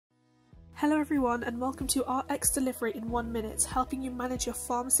Hello everyone and welcome to RX Delivery in 1 minute, helping you manage your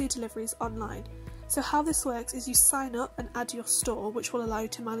pharmacy deliveries online. So how this works is you sign up and add your store, which will allow you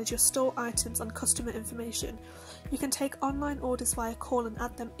to manage your store items and customer information. You can take online orders via call and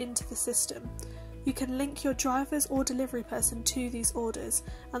add them into the system. You can link your drivers or delivery person to these orders,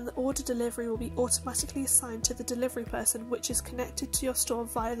 and the order delivery will be automatically assigned to the delivery person, which is connected to your store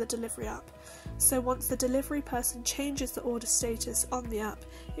via the delivery app. So once the delivery person changes the order status on the app,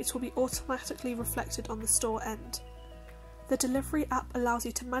 it will be automatically reflected on the store end. The delivery app allows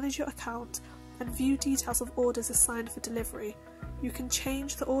you to manage your account and view details of orders assigned for delivery. You can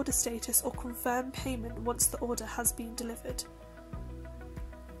change the order status or confirm payment once the order has been delivered.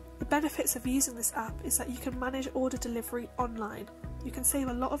 The benefits of using this app is that you can manage order delivery online. You can save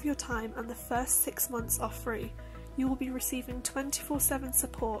a lot of your time, and the first 6 months are free. You will be receiving 24/7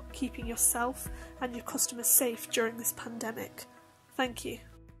 support, keeping yourself and your customers safe during this pandemic. Thank you.